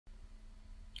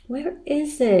Where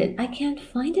is it? I can't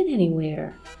find it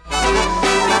anywhere.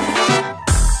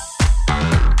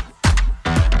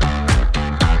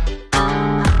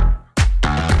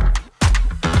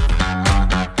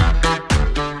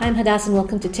 I'm Hadass and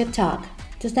welcome to Tip Talk.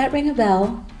 Does that ring a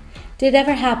bell? Did it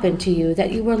ever happen to you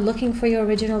that you were looking for your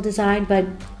original design but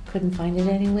couldn't find it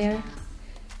anywhere?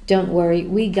 Don't worry,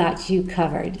 we got you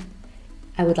covered.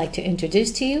 I would like to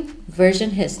introduce to you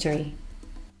version history.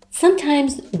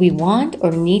 Sometimes we want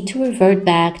or need to revert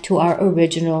back to our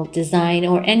original design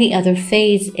or any other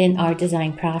phase in our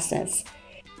design process.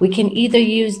 We can either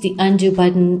use the undo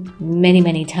button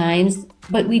many times,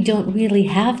 but we don't really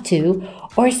have to,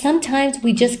 or sometimes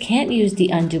we just can't use the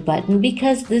undo button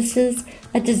because this is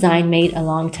a design made a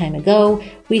long time ago.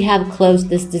 We have closed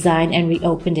this design and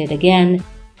reopened it again,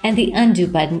 and the undo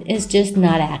button is just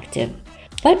not active.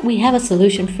 But we have a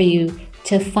solution for you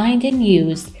to find and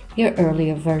use your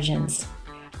earlier versions.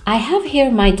 I have here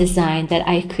my design that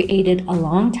I created a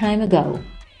long time ago.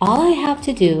 All I have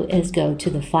to do is go to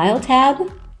the File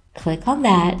tab, click on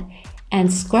that,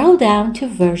 and scroll down to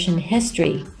Version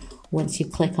History. Once you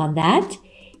click on that,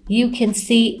 you can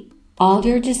see all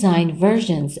your design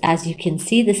versions. As you can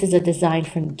see, this is a design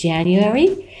from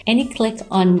January. Any click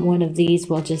on one of these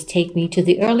will just take me to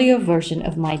the earlier version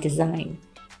of my design.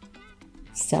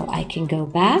 So I can go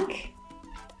back.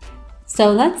 So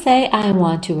let's say I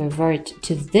want to revert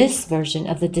to this version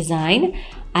of the design.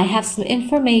 I have some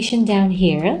information down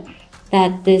here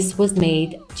that this was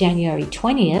made January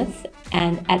 20th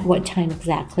and at what time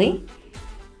exactly.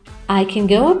 I can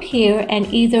go up here and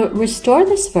either restore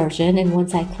this version, and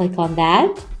once I click on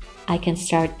that, I can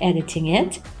start editing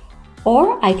it,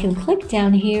 or I can click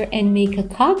down here and make a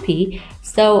copy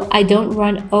so I don't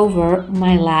run over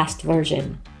my last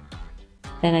version.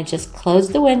 Then I just close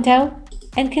the window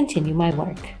and continue my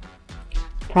work.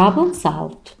 Problem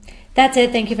solved. That's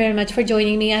it. Thank you very much for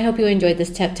joining me. I hope you enjoyed this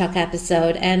Tip Talk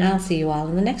episode, and I'll see you all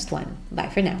in the next one. Bye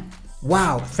for now.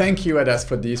 Wow, thank you Hadass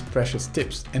for these precious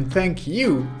tips, and thank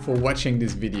you for watching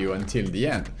this video until the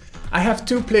end. I have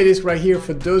two playlists right here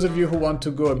for those of you who want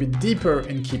to go a bit deeper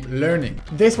and keep learning.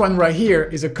 This one right here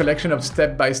is a collection of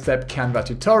step-by-step Canva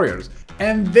tutorials,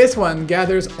 and this one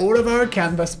gathers all of our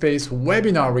Canva Space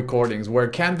webinar recordings where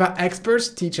Canva experts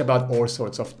teach about all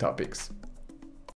sorts of topics.